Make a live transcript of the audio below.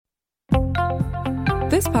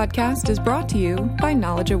This podcast is brought to you by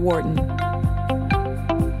Knowledge at Wharton.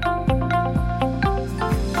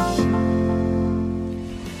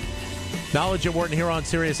 Knowledge at Wharton here on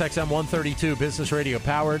Sirius XM 132 Business Radio,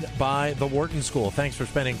 powered by the Wharton School. Thanks for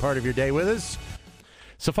spending part of your day with us.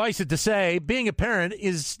 Suffice it to say, being a parent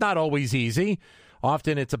is not always easy.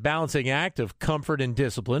 Often it's a balancing act of comfort and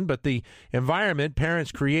discipline, but the environment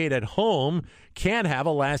parents create at home can have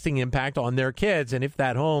a lasting impact on their kids. And if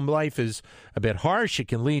that home life is a bit harsh, it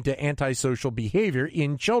can lead to antisocial behavior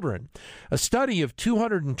in children. A study of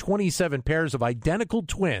 227 pairs of identical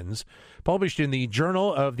twins published in the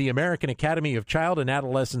Journal of the American Academy of Child and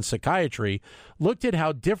Adolescent Psychiatry looked at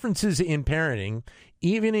how differences in parenting,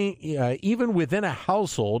 even within a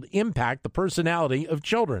household, impact the personality of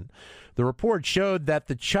children. The report showed that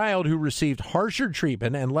the child who received harsher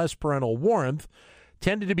treatment and less parental warmth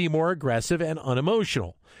tended to be more aggressive and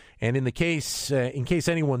unemotional. And in case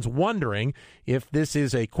anyone's wondering if this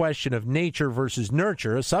is a question of nature versus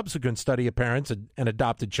nurture, a subsequent study of parents and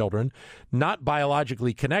adopted children not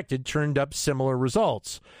biologically connected turned up similar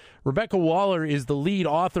results. Rebecca Waller is the lead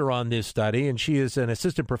author on this study, and she is an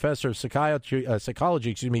assistant professor of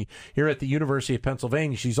psychology here at the University of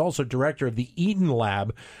Pennsylvania. She's also director of the Eden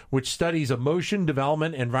Lab, which studies emotion,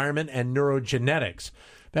 development, environment, and neurogenetics.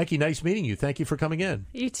 Becky, nice meeting you. Thank you for coming in.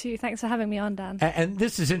 You too. Thanks for having me on, Dan. And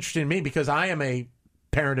this is interesting to me because I am a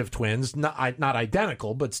parent of twins, not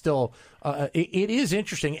identical, but still, it is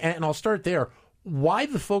interesting. And I'll start there. Why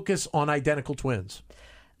the focus on identical twins?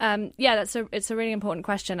 It's a really important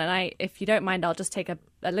question, and if you don't mind, I'll just take a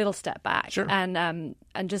little step back. Sure. And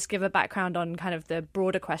just give a background on kind of the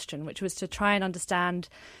broader question, which was to try and understand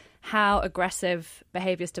how aggressive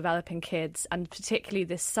behaviors develop in kids, and particularly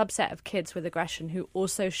this subset of kids with aggression who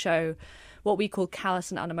also show what we call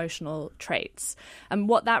callous and unemotional traits. And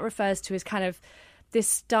what that refers to is kind of this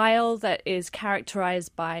style that is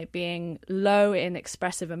characterized by being low in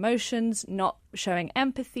expressive emotions, not showing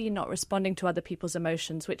empathy, not responding to other people's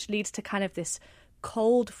emotions, which leads to kind of this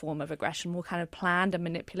cold form of aggression, more kind of planned and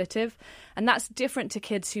manipulative. And that's different to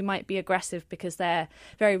kids who might be aggressive because they're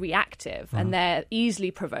very reactive and they're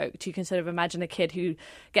easily provoked. You can sort of imagine a kid who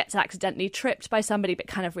gets accidentally tripped by somebody but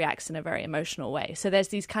kind of reacts in a very emotional way. So there's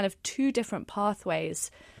these kind of two different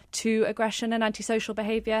pathways to aggression and antisocial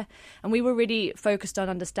behavior. And we were really focused on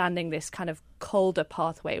understanding this kind of colder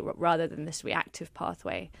pathway rather than this reactive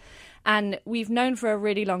pathway. And we've known for a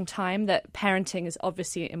really long time that parenting is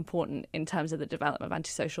obviously important in terms of the development of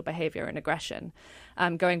antisocial behavior and aggression,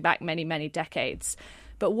 going back many, many decades.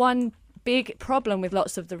 But one big problem with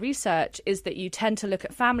lots of the research is that you tend to look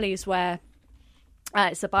at families where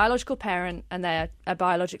it's a biological parent and they're a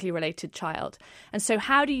biologically related child. And so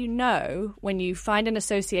how do you know when you find an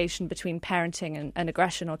association between parenting and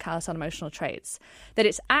aggression or callous unemotional traits that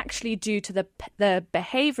it's actually due to the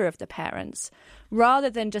behavior of the parents rather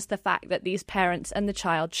than just the fact that these parents and the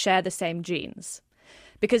child share the same genes?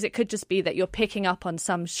 Because it could just be that you're picking up on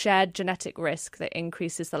some shared genetic risk that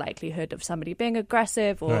increases the likelihood of somebody being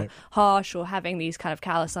aggressive or harsh or having these kind of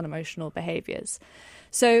callous unemotional behaviors.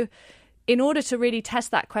 So in order to really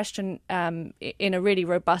test that question in a really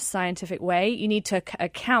robust scientific way, you need to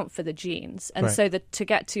account for the genes. And so to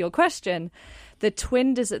get to your question, the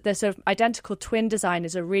sort of identical twin design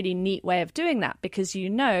is a really neat way of doing that because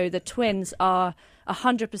the twins are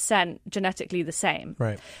 100% genetically the same.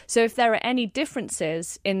 Right. So if there are any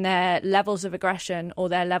differences in their levels of aggression or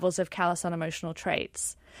their levels of callous unemotional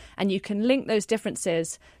traits, and you can link those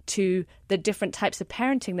differences to the different types of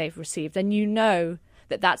parenting they've received, then you know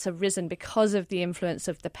that's arisen because of the influence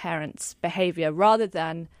of the parents' behavior rather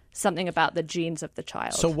than something about the genes of the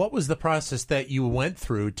child. So what was the process that you went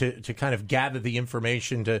through to kind of gather the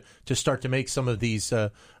information to start to make some of these,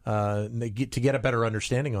 to get a better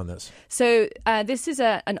understanding on this? So this is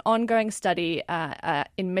an ongoing study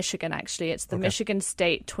in Michigan, actually. It's the Michigan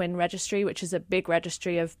State Twin Registry, which is a big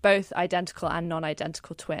registry of both identical and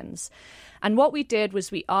non-identical twins. And what we did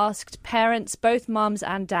was we asked parents, both moms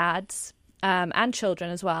and dads, and children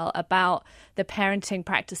as well, about the parenting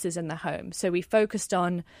practices in the home. So we focused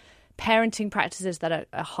on parenting practices that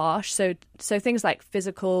are harsh. So things like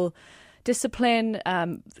physical discipline,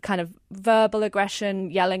 kind of verbal aggression,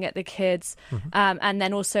 yelling at the kids, and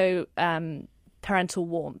then also parental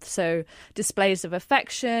warmth. So displays of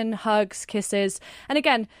affection, hugs, kisses. And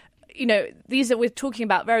again, we're talking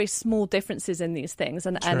about very small differences in these things.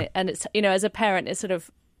 And it's, as a parent, it's sort of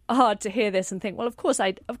hard to hear this and think, well, of course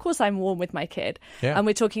I'm warm with my kid. Yeah. And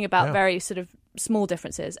we're talking about very sort of small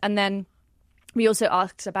differences. And then we also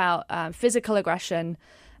asked about physical aggression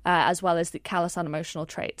as well as the callous unemotional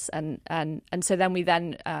traits. And so then we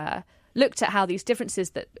looked at how these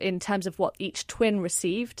differences that in terms of what each twin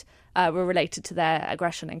received were related to their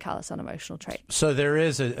aggression and callous unemotional traits. So there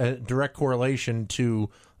is a direct correlation to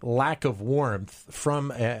lack of warmth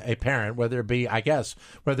from a parent, whether it be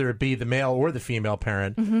the male or the female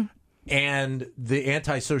parent, and the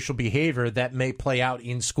antisocial behavior that may play out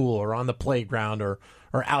in school or on the playground or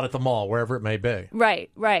out at the mall, wherever it may be. Right.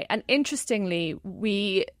 And interestingly,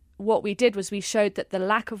 what we did was we showed that the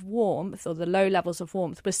lack of warmth or the low levels of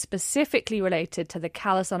warmth was specifically related to the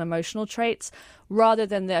callous unemotional traits rather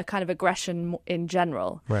than the kind of aggression in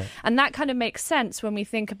general. Right. And that kind of makes sense when we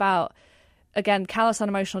think about, again, callous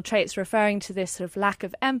unemotional traits referring to this sort of lack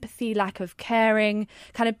of empathy, lack of caring,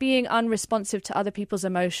 kind of being unresponsive to other people's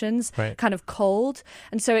emotions, right. kind of cold.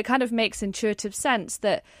 And so it kind of makes intuitive sense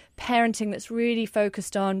that parenting that's really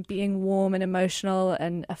focused on being warm and emotional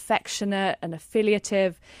and affectionate and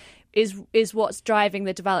affiliative is what's driving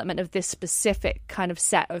the development of this specific kind of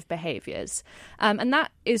set of behaviors. And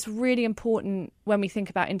that is really important when we think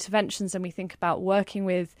about interventions and we think about working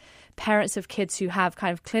with parents of kids who have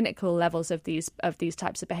kind of clinical levels of these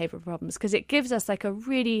types of behavioral problems, because it gives us like a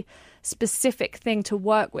really specific thing to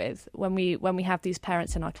work with when we have these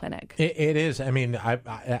parents in our clinic. It is. I mean,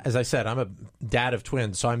 as I said, I'm a dad of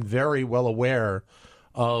twins, so I'm very well aware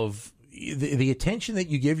of the attention that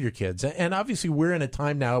you give your kids. And obviously we're in a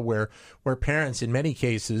time now where parents in many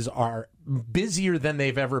cases are busier than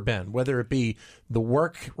they've ever been, whether it be the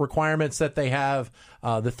work requirements that they have,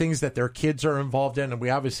 the things that their kids are involved in. And we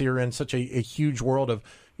obviously are in such a huge world of,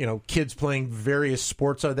 kids playing various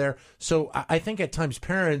sports are there. So I think at times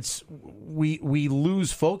parents, we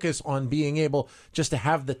lose focus on being able just to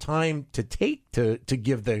have the time to take to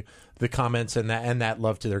give the comments and that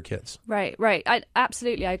love to their kids. Right. I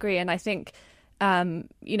agree. And I think,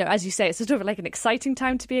 as you say, it's sort of like an exciting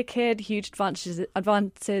time to be a kid, huge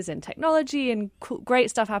advances in technology and great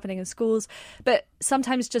stuff happening in schools. But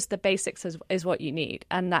sometimes just the basics is what you need.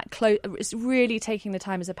 And that it's really taking the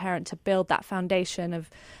time as a parent to build that foundation of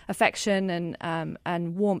affection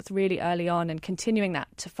and warmth really early on, and continuing that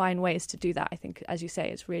to find ways to do that, I think, as you say,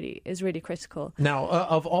 is really critical. Now,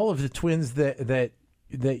 of all of the twins that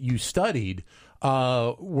you studied,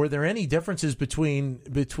 were there any differences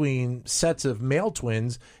between sets of male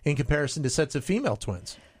twins in comparison to sets of female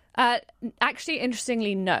twins? Actually,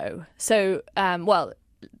 interestingly, no. So,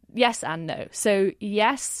 yes and no. So,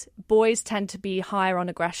 yes, boys tend to be higher on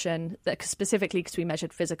aggression, specifically because we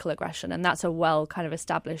measured physical aggression, and that's a well kind of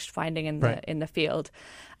established finding in the field,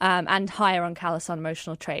 and higher on callous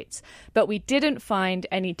unemotional traits. But we didn't find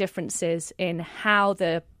any differences in how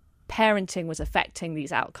the parenting was affecting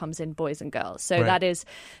these outcomes in boys and girls. So that is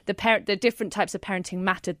the different types of parenting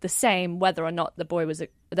mattered the same whether or not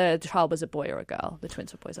the child was a boy or a girl, the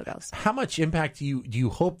twins were boys or girls. How much impact do you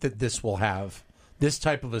hope that this will have, this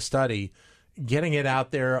type of a study, getting it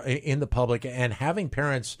out there in the public and having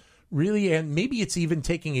parents really, and maybe it's even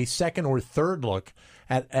taking a second or third look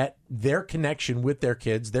at their connection with their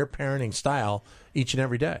kids, their parenting style each and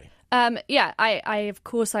every day? Of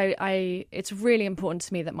course, it's really important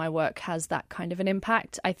to me that my work has that kind of an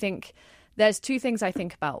impact. I think there's two things I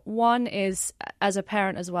think about. One is, as a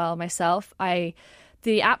parent as well, myself,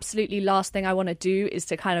 the absolutely last thing I want to do is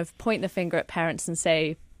to kind of point the finger at parents and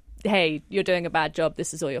say, hey, you're doing a bad job,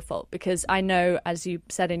 this is all your fault. Because I know, as you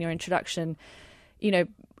said in your introduction,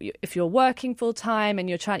 if you're working full time and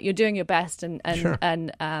you're doing your best, and sure.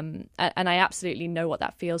 and I absolutely know what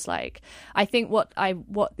that feels like. I think what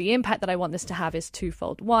the impact that I want this to have is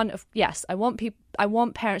twofold. One, yes, I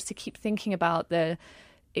want parents to keep thinking about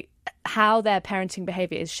how their parenting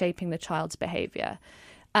behavior is shaping the child's behavior.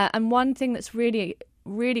 And one thing that's really,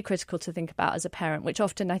 really critical to think about as a parent, which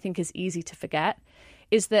often I think is easy to forget,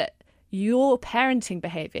 is that your parenting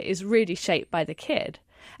behavior is really shaped by the kid.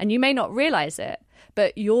 And you may not realize it,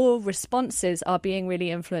 but your responses are being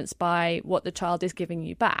really influenced by what the child is giving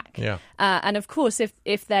you back. Yeah. And of course, if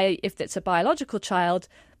it's a biological child,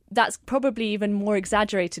 that's probably even more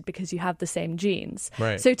exaggerated because you have the same genes.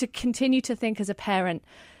 Right. So to continue to think as a parent,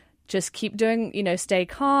 just keep doing, stay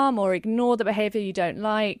calm, or ignore the behavior you don't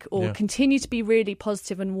like, or continue to be really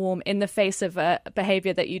positive and warm in the face of a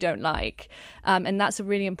behavior that you don't like. And that's a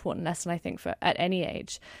really important lesson, I think, at any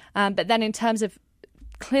age. But then in terms of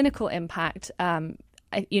clinical impact,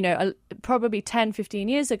 probably 10, 15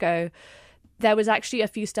 years ago, there was actually a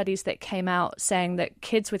few studies that came out saying that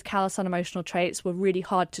kids with callous unemotional traits were really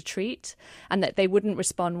hard to treat and that they wouldn't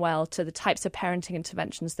respond well to the types of parenting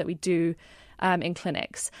interventions that we do in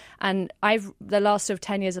clinics. And the last sort of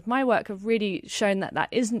 10 years of my work have really shown that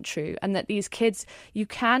isn't true, and that these kids, you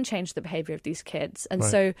can change the behavior of these kids. And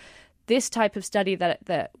so this type of study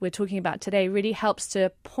that we're talking about today really helps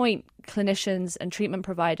to point clinicians and treatment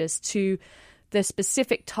providers to the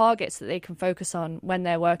specific targets that they can focus on when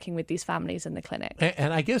they're working with these families in the clinic.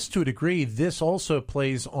 And I guess to a degree, this also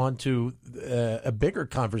plays onto a bigger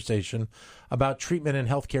conversation about treatment and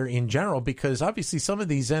healthcare in general, because obviously some of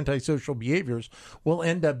these antisocial behaviors will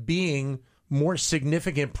end up being more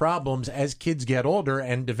significant problems as kids get older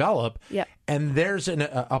and develop. Yep. And there's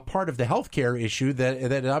a part of the healthcare issue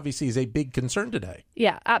that obviously is a big concern today.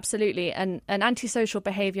 Yeah, absolutely. And antisocial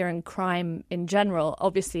behavior and crime in general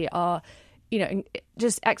obviously are,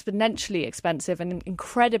 just exponentially expensive and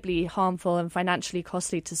incredibly harmful and financially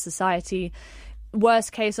costly to society.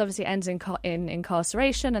 Worst case, obviously, ends in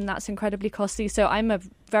incarceration, and that's incredibly costly. So I'm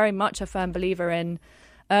very much a firm believer in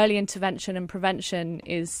early intervention and prevention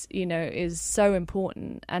is so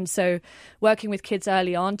important. And so working with kids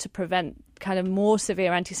early on to prevent kind of more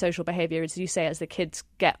severe antisocial behavior, as you say, as the kids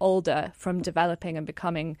get older, from developing and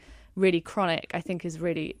becoming really chronic, I think is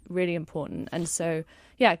really, really important. And so,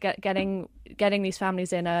 yeah, getting these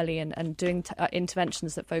families in early and doing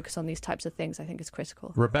interventions that focus on these types of things, I think is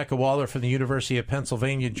critical. Rebecca Waller from the University of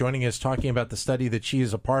Pennsylvania joining us, talking about the study that she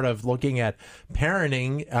is a part of, looking at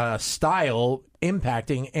parenting style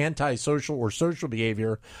impacting antisocial or social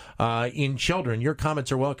behavior in children. Your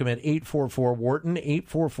comments are welcome at 844-WHARTON,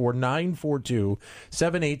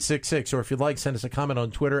 844-942-7866. Or if you'd like, send us a comment on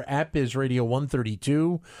Twitter at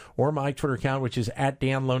BizRadio132 or my Twitter account, which is at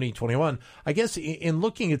DanLoney21. I guess in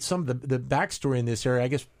looking at some of the backstory in this area, I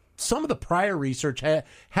guess some of the prior research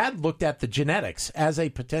had looked at the genetics as a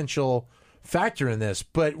potential factor in this.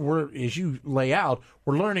 But as you lay out,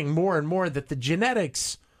 we're learning more and more that the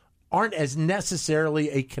genetics aren't as necessarily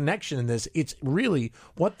a connection in this. It's really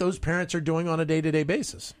what those parents are doing on a day-to-day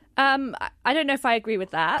basis. I don't know if I agree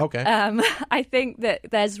with that. Okay. I think that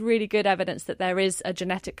there's really good evidence that there is a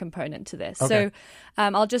genetic component to this. Okay. So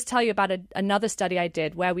I'll just tell you about another study I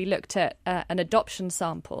did where we looked at an adoption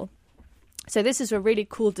sample. So this is a really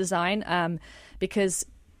cool design because,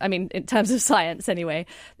 I mean, in terms of science anyway,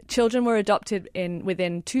 children were adopted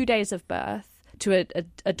within 2 days of birth to an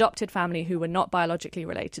adopted family who were not biologically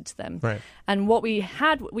related to them. Right. And what we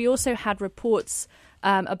also had reports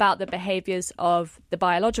about the behaviors of the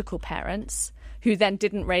biological parents who then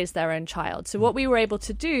didn't raise their own child. So what we were able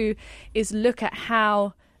to do is look at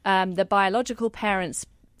how the biological parents'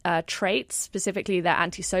 traits, specifically their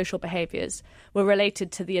antisocial behaviors, were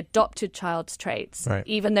related to the adopted child's traits, right,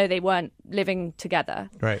 even though they weren't living together.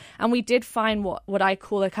 Right. And we did find what I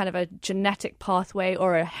call a kind of a genetic pathway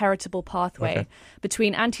or a heritable pathway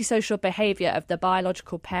between antisocial behavior of the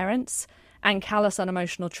biological parents and callous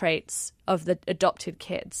unemotional traits of the adopted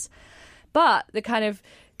kids. But the kind of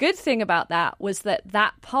good thing about that was that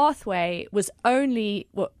pathway was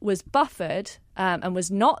buffered and was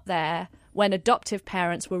not there when adoptive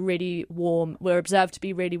parents were observed to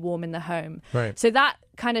be really warm in the home. Right. So that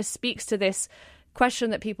kind of speaks to this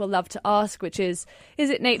question that people love to ask, which is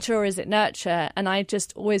it nature or is it nurture? And I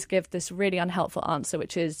just always give this really unhelpful answer,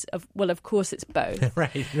 which is, of course it's both.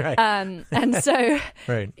 Right. And so,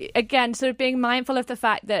 right, again, sort of being mindful of the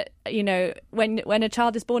fact that, when a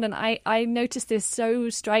child is born, and I noticed this so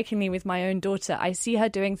strikingly with my own daughter, I see her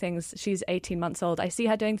doing things, she's 18 months old, I see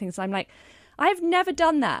her doing things, I'm like, I've never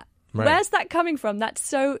done that. Right. Where's that coming from? That's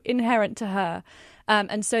so inherent to her.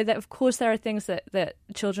 And so that, of course, there are things that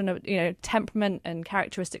children are, temperament and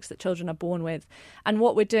characteristics that children are born with. And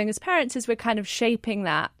what we're doing as parents is we're kind of shaping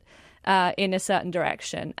that in a certain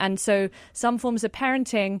direction. And so some forms of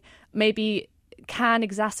parenting maybe can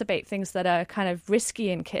exacerbate things that are kind of risky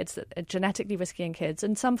in kids, that are genetically risky in kids.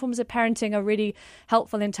 And some forms of parenting are really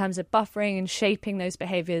helpful in terms of buffering and shaping those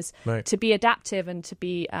behaviors to be adaptive and to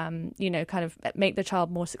be, kind of make the child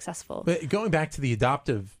more successful. But going back to the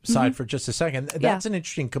adoptive side for just a second, that's an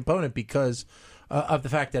interesting component because of the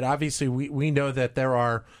fact that obviously we know that there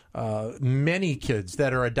are many kids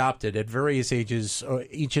that are adopted at various ages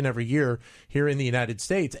each and every year here in the United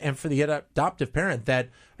States. And for the adoptive parent that,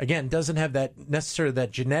 again, doesn't have that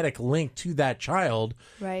genetic link to that child,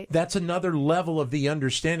 right, that's another level of the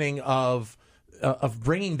understanding of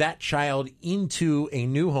bringing that child into a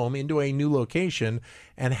new home, into a new location,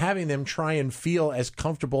 and having them try and feel as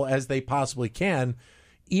comfortable as they possibly can,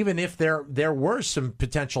 even if there were some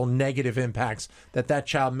potential negative impacts that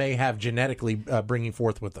child may have genetically bringing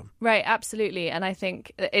forth with them. Right, absolutely. And I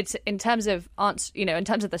think it's in terms of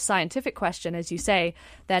the scientific question, as you say,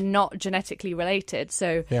 they're not genetically related.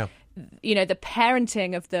 So the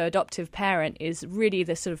parenting of the adoptive parent is really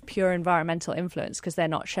the sort of pure environmental influence because they're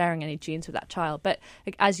not sharing any genes with that child. But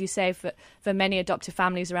as you say, for many adoptive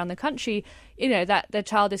families around the country, that the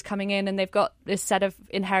child is coming in and they've got this set of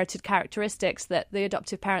inherited characteristics that the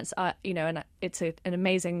adoptive parents are, and it's an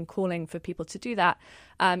amazing calling for people to do that,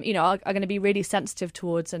 are going to be really sensitive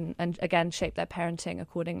towards and again, shape their parenting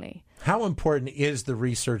accordingly. How important is the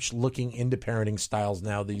research looking into parenting styles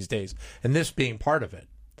now these days, and this being part of it?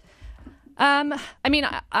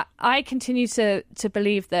 I continue to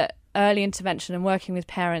believe that early intervention and working with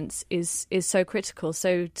parents is so critical.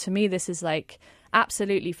 So to me, this is like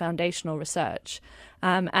absolutely foundational research.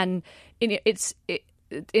 And it's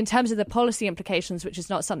in terms of the policy implications, which is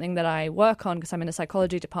not something that I work on because I'm in a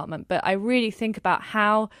psychology department, but I really think about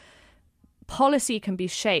how policy can be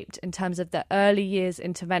shaped in terms of the early years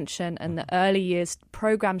intervention and the early years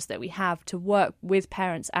programs that we have to work with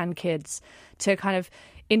parents and kids to kind of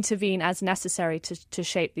intervene as necessary to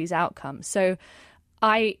shape these outcomes. So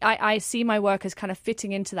I see my work as kind of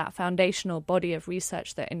fitting into that foundational body of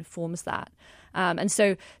research that informs that. And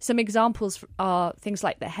so some examples are things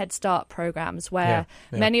like the Head Start programs, where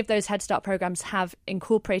many of those Head Start programs have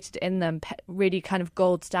incorporated in them really kind of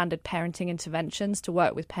gold standard parenting interventions to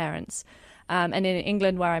work with parents. And in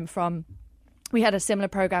England, where I'm from, we had a similar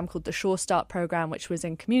program called the Sure Start program, which was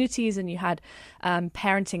in communities, and you had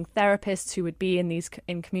parenting therapists who would be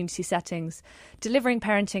in community settings delivering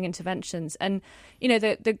parenting interventions. And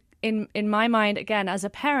in my mind, again, as a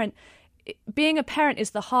parent, being a parent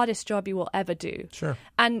is the hardest job you will ever do. Sure.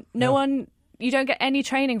 And you don't get any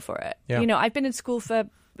training for it. Yeah. I've been in school for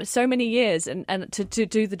so many years and to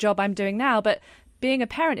do the job I'm doing now, but being a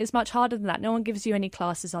parent is much harder than that. No one gives you any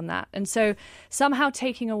classes on that. And so somehow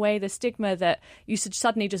taking away the stigma that you should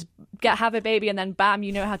suddenly just have a baby and then bam,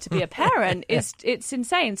 you know how to be a parent it's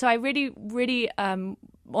insane. So I really, really, on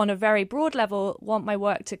a very broad level, want my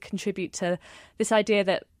work to contribute to this idea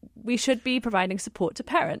that we should be providing support to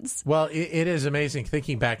parents. Well, it is amazing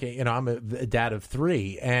thinking back. I'm a dad of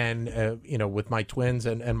 3, and with my twins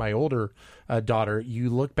and my older daughter, you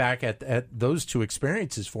look back at those 2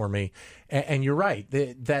 experiences for me, and you're right.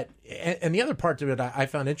 And the other part of it I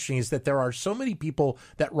found interesting is that there are so many people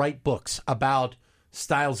that write books about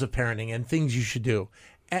styles of parenting and things you should do.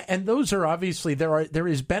 And those are obviously, there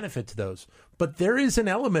is benefit to those. But there is an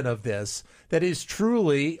element of this that is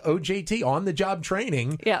truly OJT, on-the-job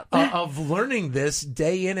training, of learning this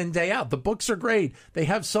day in and day out. The books are great. They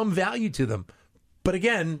have some value to them. But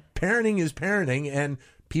again, parenting is parenting, and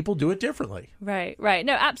people do it differently. Right.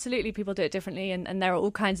 No, absolutely, people do it differently. And there are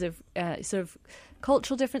all kinds of sort of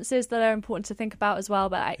cultural differences that are important to think about as well.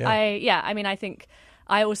 But I think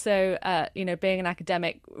I also, being an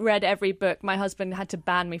academic, read every book. My husband had to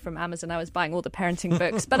ban me from Amazon. I was buying all the parenting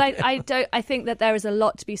books. But I think that there is a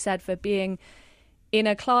lot to be said for being in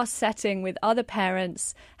a class setting with other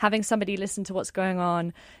parents, having somebody listen to what's going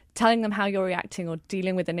on, telling them how you're reacting or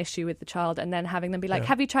dealing with an issue with the child, and then having them be like,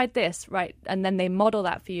 have you tried this? Right. And then they model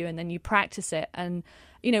that for you, and then you practice it. And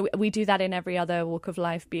we do that in every other walk of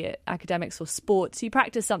life, be it academics or sports. You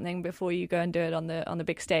practice something before you go and do it on the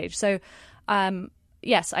big stage. So,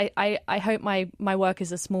 yes, I hope my work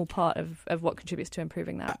is a small part of what contributes to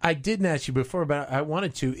improving that. I didn't ask you before, but I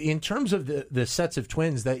wanted to. In terms of the sets of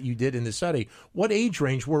twins that you did in the study, what age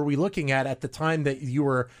range were we looking at the time that you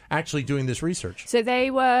were actually doing this research? So they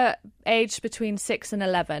were aged between 6 and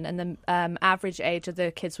 11, and the average age of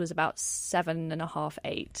the kids was about 7.5,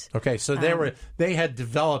 8. Okay, so they had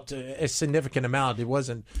developed a significant amount. It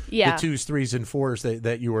wasn't the 2s, 3s, and 4s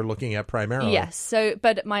that you were looking at primarily. Yes. So,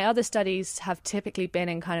 but my other studies have typically been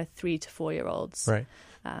in kind of 3 to 4 year olds. Right.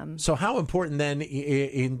 So how important then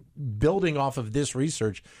in building off of this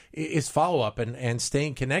research is follow-up and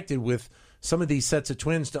staying connected with some of these sets of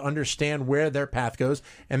twins to understand where their path goes,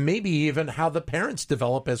 and maybe even how the parents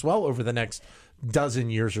develop as well over the next dozen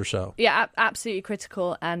years or so. Yeah, absolutely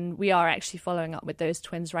critical. And we are actually following up with those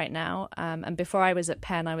twins right now. And before I was at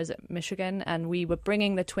Penn, I was at Michigan, and we were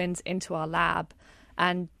bringing the twins into our lab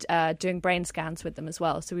and doing brain scans with them as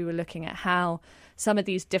well. So we were looking at how some of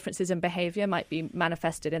these differences in behavior might be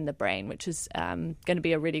manifested in the brain, which is going to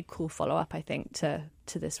be a really cool follow-up, I think, to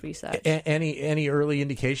this research. Any early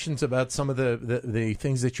indications about some of the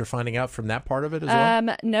things that you're finding out from that part of it as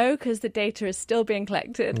well? No, because the data is still being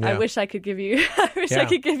collected. Yeah. I wish I could give you I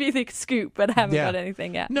could give you the scoop, but I haven't got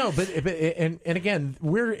anything yet. No, but again,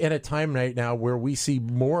 we're in a time right now where we see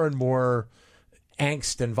more and more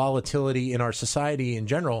angst and volatility in our society in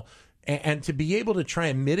general, and to be able to try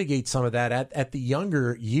and mitigate some of that at the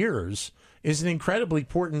younger years is an incredibly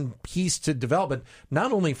important piece to development,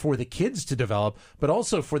 not only for the kids to develop, but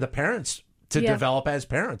also for the parents develop as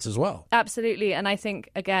parents as well. Absolutely. And I think,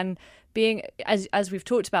 again, being, as we've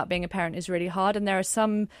talked about, being a parent is really hard. And there are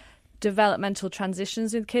some developmental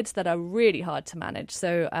transitions with kids that are really hard to manage.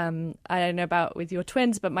 So I don't know about with your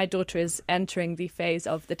twins, but my daughter is entering the phase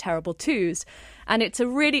of the terrible twos. And it's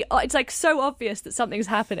like so obvious that something's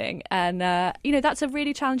happening. And, that's a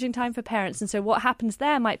really challenging time for parents. And so what happens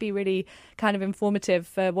there might be really kind of informative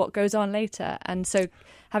for what goes on later. And so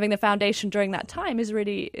having the foundation during that time is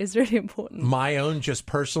really important. My own just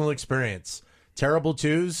personal experience, terrible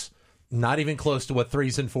twos, not even close to what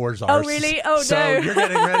 3s and 4s are. Oh, really? Oh, so no.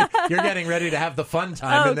 You're getting ready to have the fun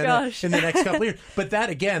time in the next couple of years. But that,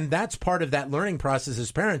 again, that's part of that learning process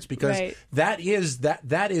as parents, because that is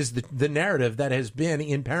the narrative that has been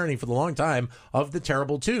in parenting for the long time of the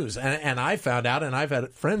terrible twos. And I found out, and I've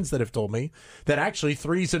had friends that have told me, that actually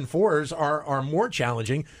 3s and 4s are more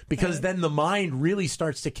challenging, because then the mind really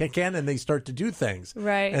starts to kick in and they start to do things.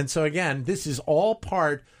 Right. And so, again, this is all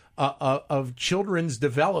part of children's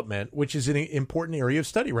development, which is an important area of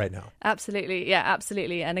study right now. Absolutely. Yeah,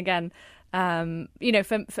 absolutely. And again, for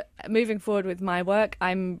moving forward with my work,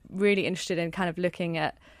 I'm really interested in kind of looking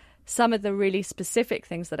at some of the really specific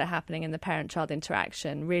things that are happening in the parent-child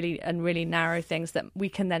interaction, really narrow things that we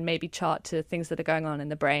can then maybe chart to things that are going on in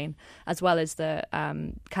the brain, as well as the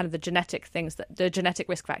kind of the genetic things, the genetic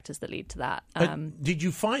risk factors that lead to that. Did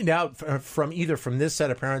you find out from either from this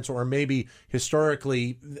set of parents or maybe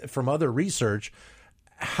historically from other research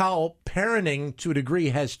how parenting to a degree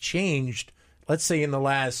has changed, let's say in the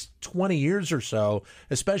last 20 years or so,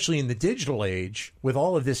 especially in the digital age, with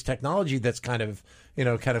all of this technology that's kind of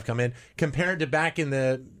come in, compared to back in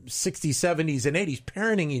the 60s, 70s, and 80s?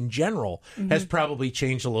 Parenting in general has probably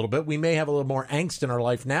changed a little bit. We may have a little more angst in our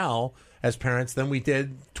life now as parents than we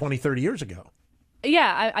did 20, 30 years ago.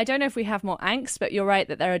 Yeah, I don't know if we have more angst, but you're right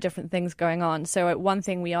that there are different things going on. So one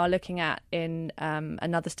thing we are looking at in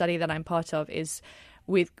another study that I'm part of is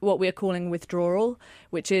with what we're calling withdrawal,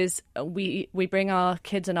 which is we bring our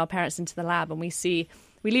kids and our parents into the lab and we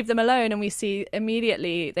leave them alone and we see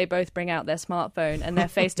immediately they both bring out their smartphone and they're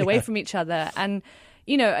faced away from each other. And,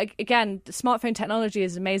 again, the smartphone technology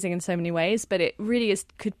is amazing in so many ways, but it really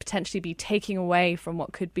could potentially be taking away from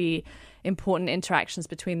what could be important interactions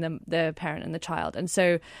between the parent and the child. And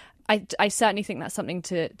so I certainly think that's something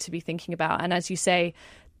to be thinking about. And as you say,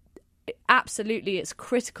 absolutely, it's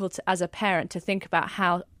critical as a parent to think about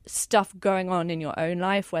how stuff going on in your own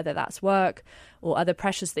life, whether that's work or other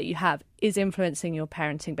pressures that you have, is influencing your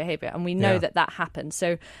parenting behavior. And we know that happens.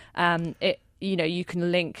 So you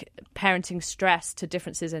can link parenting stress to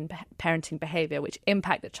differences in parenting behavior, which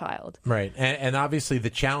impact the child. Right. And obviously the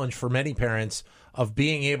challenge for many parents of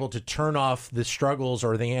being able to turn off the struggles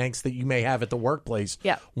or the angst that you may have at the workplace.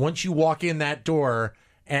 Yeah. Once you walk in that door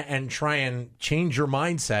and try and change your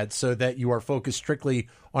mindset so that you are focused strictly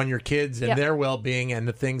on your kids and their well-being and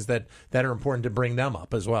the things that are important to bring them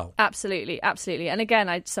up as well. Absolutely, absolutely. And again,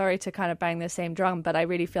 I'm sorry to kind of bang the same drum, but I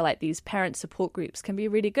really feel like these parent support groups can be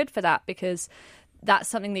really good for that, because that's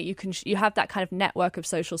something that you have that kind of network of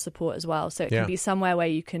social support as well. So it can be somewhere where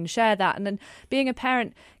you can share that. And then being a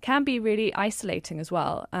parent can be really isolating as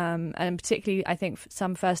well. And particularly, I think, for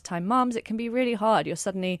some first-time moms, it can be really hard. You're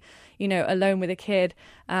suddenly, alone with a kid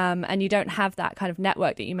and you don't have that kind of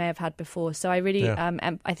network that you may have had before. So I really,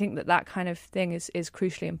 I think that kind of thing is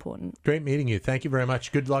crucially important. Great meeting you. Thank you very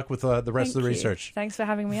much. Good luck with the rest of the research. Thanks for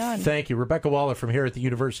having me on. Thank you. Rebecca Waller from here at the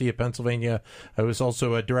University of Pennsylvania. I was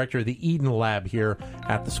also a director of the Eden Lab here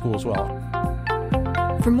at the school as well.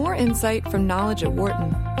 For more insight from Knowledge at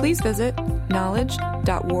Wharton, please visit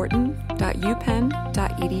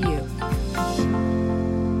knowledge.wharton.upenn.edu.